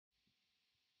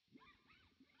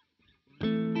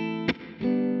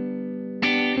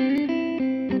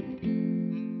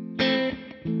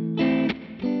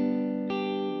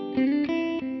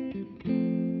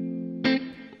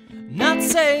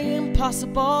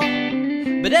impossible,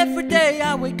 but every day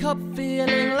I wake up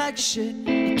feeling like shit.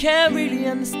 You can't really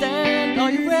understand,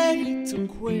 are you ready to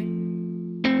quit?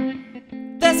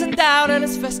 There's a doubt and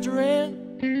it's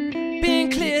festering.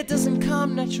 Being clear doesn't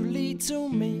come naturally to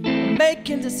me.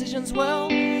 Making decisions, well,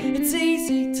 it's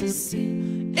easy to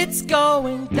see. It's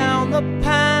going down the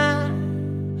path,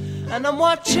 and I'm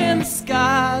watching the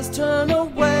skies turn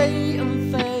away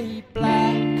and fade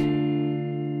black.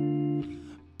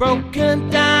 Broken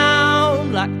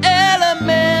down like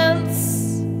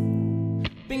elements,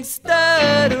 being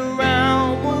stirred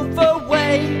around. Move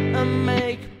away and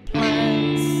make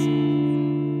plans,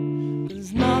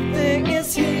 'cause nothing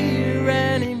is here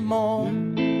anymore.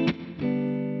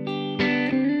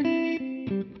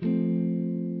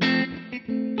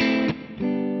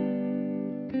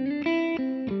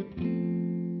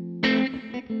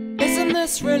 Isn't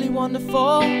this really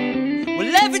wonderful?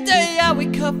 Well, every day I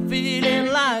wake up feeling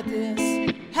like this.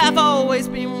 Have always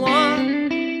been one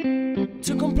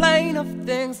to complain of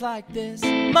things like this.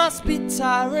 Must be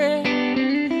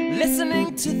tiring,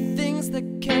 listening to things that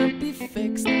can't be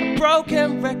fixed. A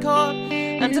broken record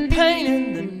and a pain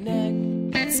in the neck.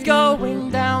 It's going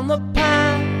down the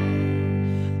path,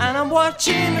 and I'm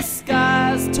watching the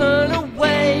skies turn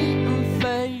away and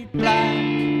fade black.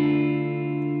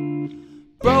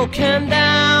 Broken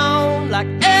down like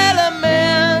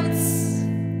elements,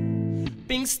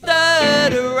 being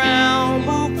stirred around.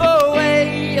 Move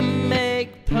away and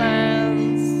make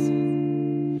plans,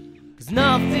 'cause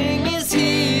nothing is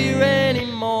here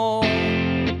anymore.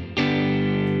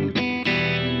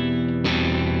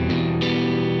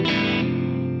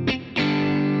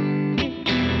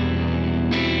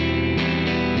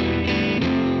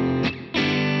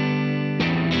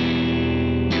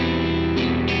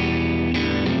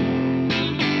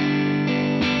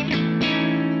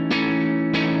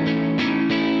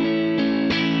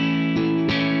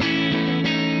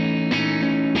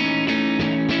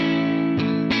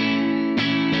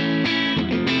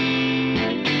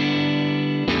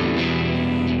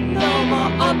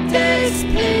 Updates,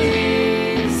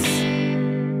 please.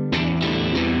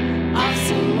 I've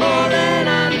seen more than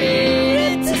I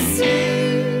needed to see.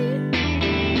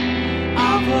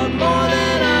 I've heard more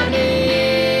than I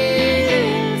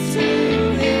needed to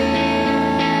hear.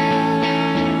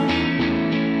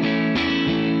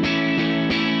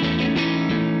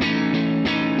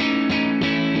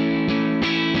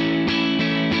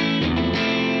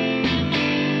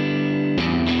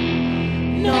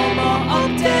 No more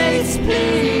updates,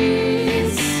 please.